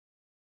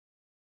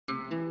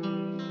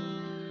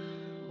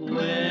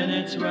When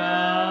it's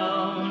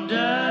round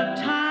up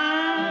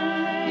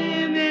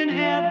time in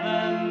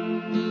heaven,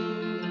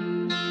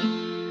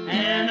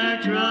 and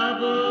our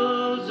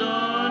troubles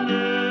on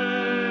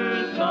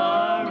earth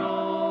are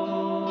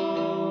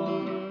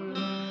o'er,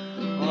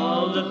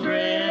 all the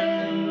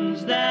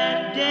friends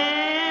that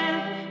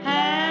death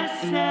has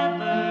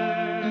severed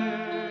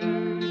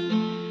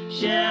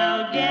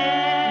shall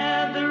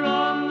gather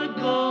on the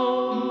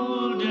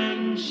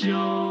golden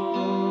shore.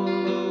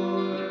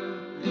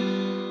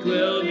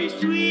 'Twill be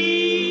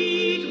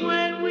sweet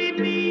when we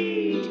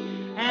meet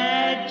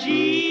at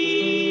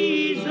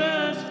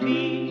Jesus'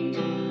 feet,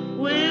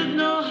 with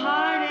no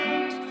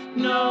heartaches,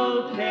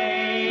 no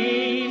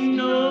pain,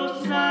 no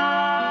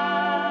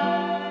sighs.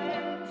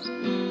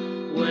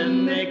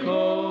 When they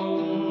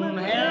comb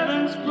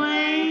heaven's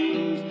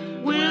plains,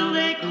 will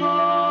they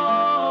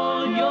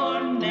call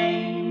your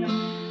name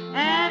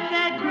at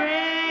that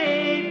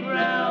great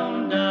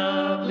round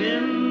up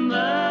in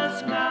the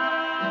sky?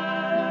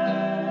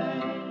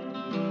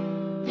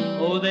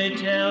 Oh, they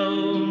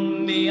tell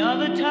me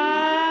of a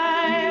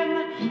time,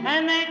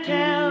 and they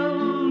tell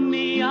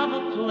me of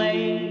a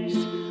place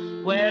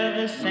where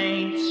the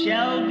saints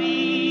shall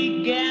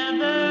be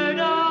gathered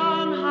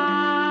on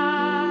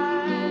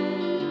high.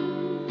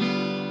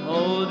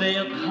 Oh,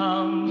 they'll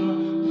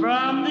come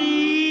from the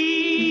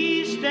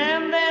east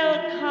and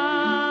they'll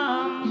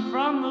come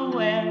from the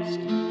west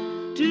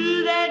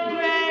to that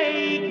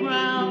great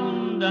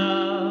round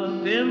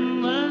up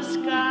in the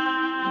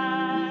sky.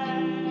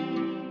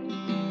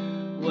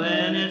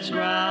 When it's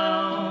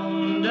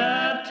round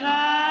up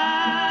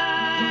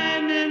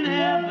time in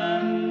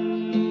heaven,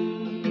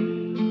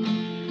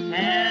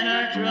 and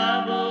our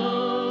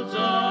troubles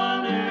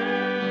on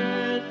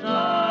earth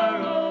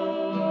are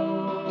o'er,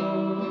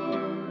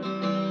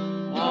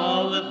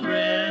 all the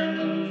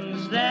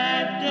friends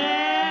that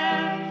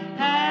death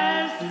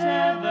has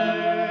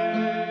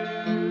severed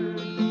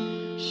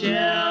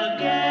shall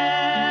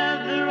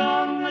gather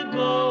on the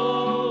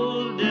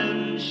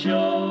golden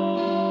shore.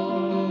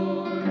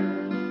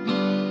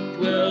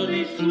 'Twill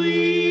be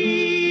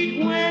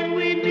sweet when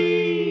we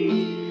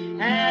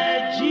meet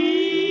at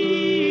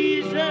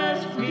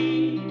Jesus'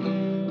 feet,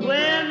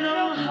 with no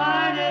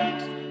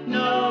heartaches,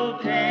 no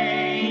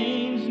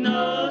pains,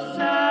 no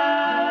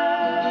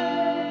sighs.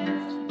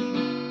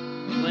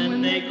 When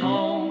they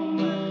call